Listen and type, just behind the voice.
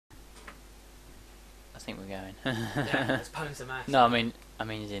think we're going. Yeah, let's pwn some ass. No, I mean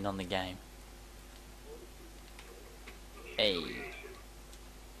as in on the game. Hey.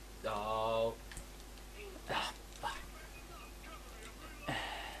 Oh.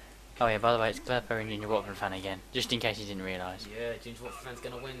 Oh yeah, by the way, it's CLURPR GingerWatfordFan again, just in case you didn't realise. Yeah, GingerWatfordFan's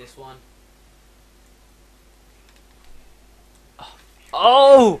gonna win this one.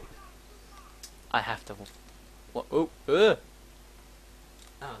 Oh! I have to. What? Oh! That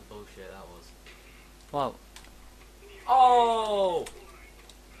was bullshit. That was. Well. Oh!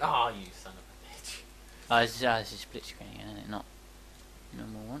 Oh, you son of a bitch. This is split screen again, isn't it? Not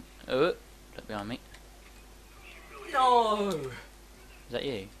normal one. Oh! Look behind me. No! Is that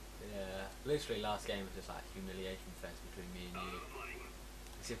you? Yeah. Literally, last game was just like a humiliation fest between me and you.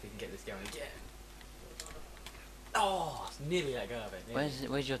 Let's see if we can get this going again. Oh, it's nearly let go of it.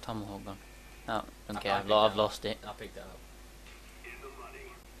 Where's your tomahawk gone? Oh, don't I care. picked I've it lost it. I picked it up.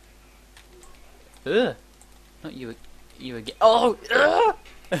 Ugh! Not you. You again. Oh! Ugh!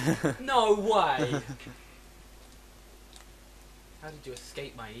 No way! How did you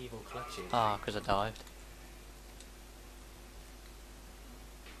escape my evil clutches? Ah, because I dived.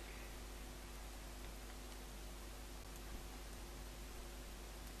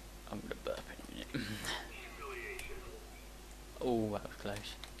 I'm gonna burp in a minute. Oh, that was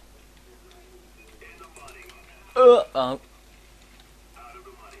close. Oh.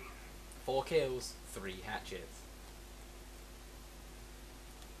 4 kills, 3 hatchets.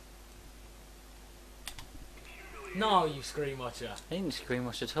 No, you screen watcher. I didn't scream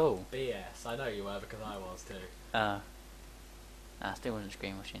much at all. BS. I know you were because I was too. I still wasn't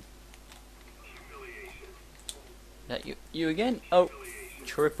screen watching. Is that you again? Oh,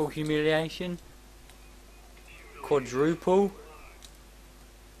 triple humiliation. Quadruple.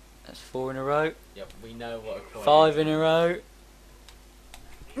 That's 4 in a row. Yep, we know what a quad 5 in a row.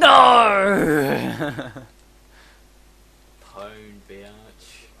 No! Pwn,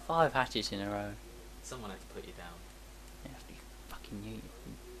 bitch. 5 hatchets in a row. Someone had to put you down. You have to be fucking you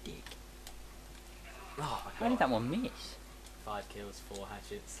dick. Oh my How did god. that one miss? 5 kills, 4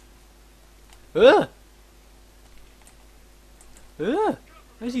 hatchets. Ugh! Ugh!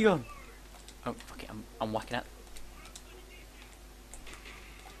 Where's he gone? Oh, fuck it, I'm whacking out.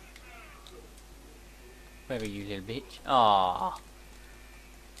 Where are you, little bitch? Ah.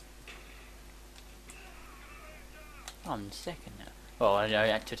 I'm second now. Well,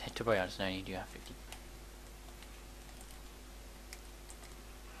 to play, I just only do have 50.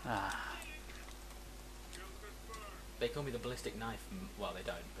 Ah. They call me the ballistic knife. Well, they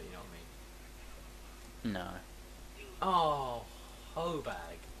don't, but you know what I mean. No. Oh, hoe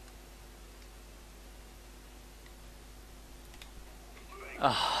bag.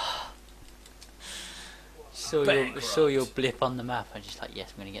 Ah. Bankrupt. Saw your blip on the map. I just like,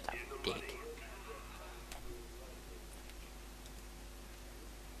 yes, I'm gonna get that dick.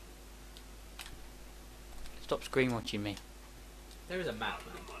 Stop screen watching me. There is a map,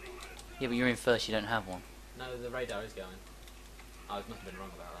 man. Yeah, but you're in first. You don't have one. No, the radar is going. I must have been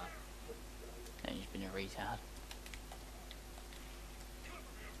wrong about that. No, you've been a retard.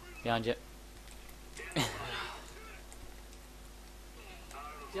 Behind you.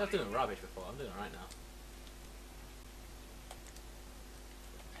 See, I was doing rubbish before. I'm doing it right now.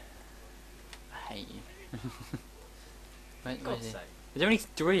 I hate you. Where, For where's God's it? sake. Is there only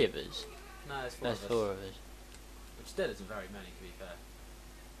 3 of us? No, there's 4 There's of us. 4 of us. Which still isn't very many, to be fair.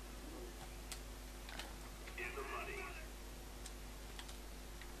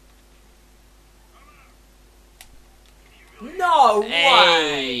 No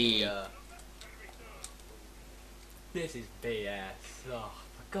Hey! way! This is BS. Oh,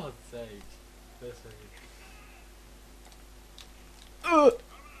 for God's sake. This is...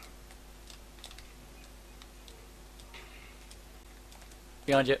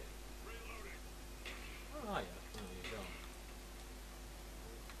 Behind you. Oh, yeah.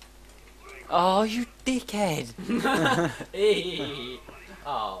 Oh, you're Oh, you dickhead! gone.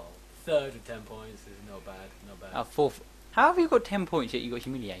 Oh, 3rd with 10 points is not bad. Not bad. Oh, 4th. How have you got 10 points yet you got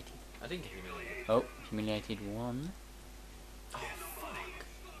humiliated? I didn't get humiliated. Oh, humiliated 1. Oh, fuck.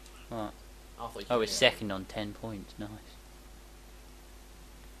 What? I thought you Oh, it's humiliated. second on 10 points. Nice.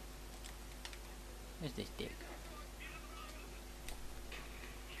 Where's this dick?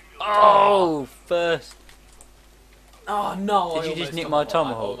 Oh, first. Oh, no. Did I you just almost nick my tomahawked-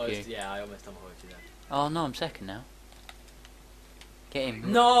 tomahawk, I almost, you? Yeah, I almost tomahawked you then. Oh no, I'm second now. Get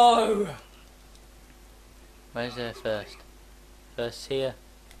him. No! Where's first? First here.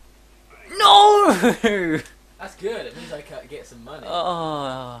 No! That's good. It means I can get some money.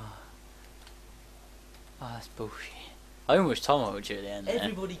 Oh, that's bullshit. I almost tomahawked you at the end there.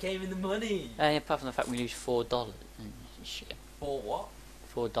 Everybody came in the money. Apart from the fact we lose $4. Shit. For what?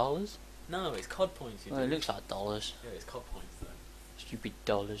 $4? No, it's COD points. You Well, it do. looks like dollars. Yeah, it's COD points though. Stupid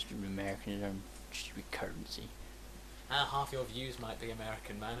dollars, stupid Americans, and stupid currency. Half your views might be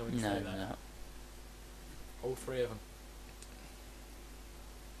American, man. I wouldn't No, say that. no. All three of them.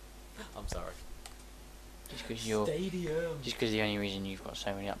 I'm sorry. Just because you're. Stadium. Just because the only reason you've got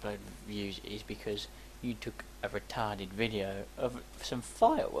so many uploaded views is because you took a retarded video of some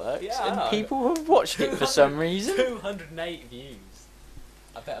fireworks Yeah, I and know. people have watched it for some reason. 208 views.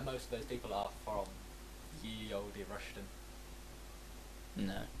 I bet most of those people are from ye olde Rushton.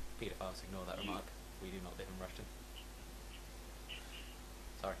 No. Paedophiles, ignore that remark. We do not live in Rushton.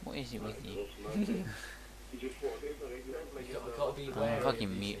 Sorry. What is it with you? You've got to be Oh, wary of fucking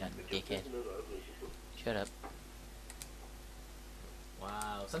these mute things. that dickhead. Shut up.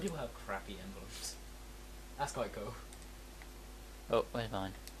 Wow, some people have crappy emblems. That's quite cool. Oh, where's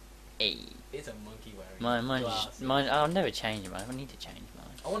mine? Hey. It's a monkey wearing Mine, glasses. mine. I'll never change mine. I need to change mine.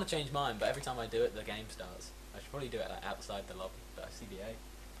 I want to change mine, but every time I do it, the game starts. I should probably do it like outside the lobby, but CBA.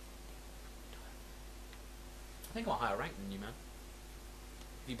 I think I'm a higher rank than you, man.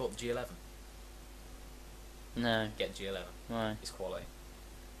 Have you bought the G11? No. Get G11. Why? It's quality.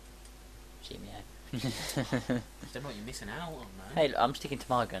 See me out. Just don't know what you're missing out on, man. Hey, look, I'm sticking to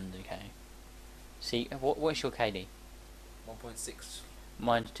my guns, okay? See, what's your KD? 1.6.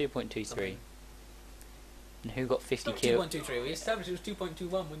 Mine's 2.23. Something. And who got 50 Not kills? 2.23. We established it was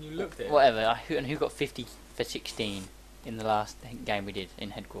 2.21 when you looked at it. Whatever. And who got 50 for 16 in the last game we did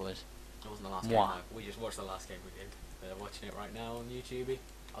in headquarters? It wasn't the last Moi. game. No. We just watched the last game we did. They're watching it right now on YouTube.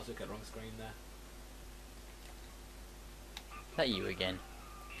 I was looking at the wrong screen there. Is that you again?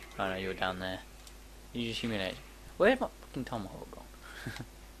 Oh no, you were down there. You just humiliated. Where's my fucking tomahawk gone?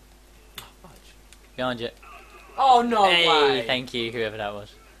 Oh, fudge. Behind you. Oh, no Hey, way! thank you, whoever that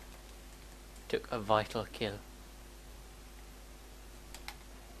was. Took a vital kill.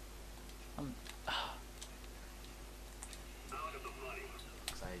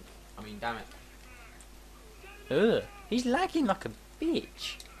 I mean, damn it. Ugh, he's lagging like a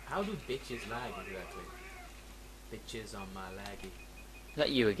bitch. How do bitches lag exactly? Bitches on my laggy. Is that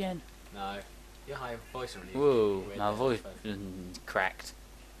you again? No. Your high voice really. Whoa, weird my there, voice but- cracked.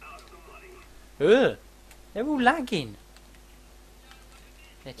 Ugh, they're all lagging.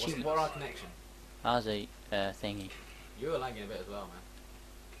 They're cheats. What our connection? Ours a thingy. You were lagging a bit as well, man.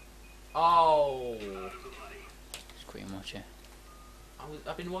 Oh! Just quick and watch it.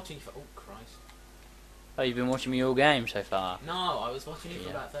 I've been watching you for. Oh, Christ. Oh, you've been watching me all game so far? No, I was watching you for Yeah.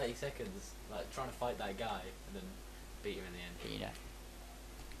 about 30 seconds, like trying to fight that guy and then beat him in the end. Peter.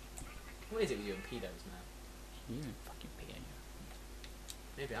 What is it with you and pedos, man? You fucking Peter.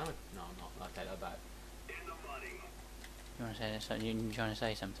 Maybe I'm a. No, I'm not. I'll take that back. You want to say something? You trying to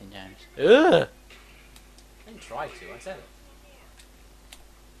say something, James? Ugh! I didn't try to, I said it.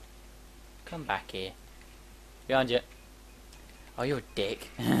 Come back here. Behind you. Oh, you're a dick.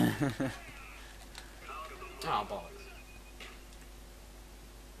 Oh, bollocks.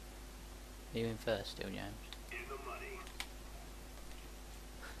 You in first still, James?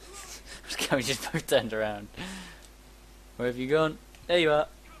 We just both turned around. Where have you gone? There you are.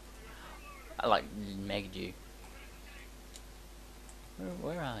 I like megged you.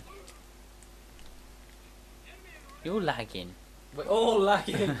 Where are you? You're lagging. We're all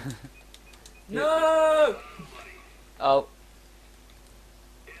lagging. No! Oh.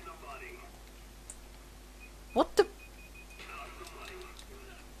 What the?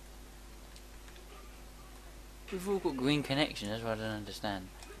 We've all got green connection, that's what I don't understand.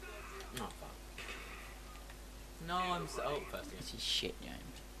 Oh, fuck. No, I'm so. Oh, first again. This is shit, James.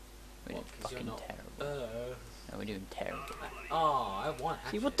 We're What, doing 'cause you're fucking not- terrible. No, we're doing terrible. Oh, I have one.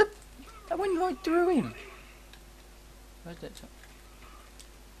 See, what the? That went right through him. Where's that?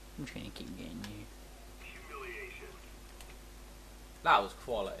 I'm trying to keep getting you. That was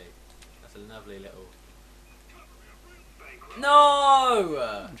quality. That's a lovely little.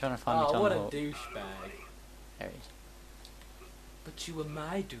 No! I'm trying to find my Oh, what a tomahawk. douchebag. There he is. But you were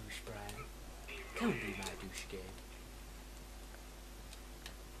my douchebag. Come be my douchebag.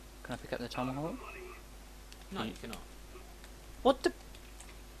 Can I pick up the tomahawk? No, you cannot. What the?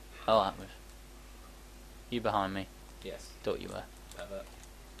 Oh, that was. You behind me. Yes, Thought you were. pervert.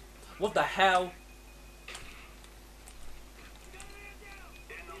 What the hell?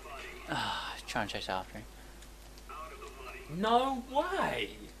 Ah, try and chase after him. No way!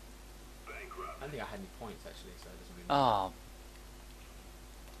 I don't think I had any points actually, so it doesn't really matter. Oh,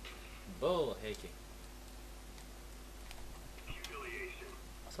 Bull hickey. I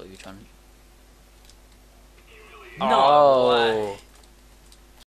thought you were trying to. No Oh. way.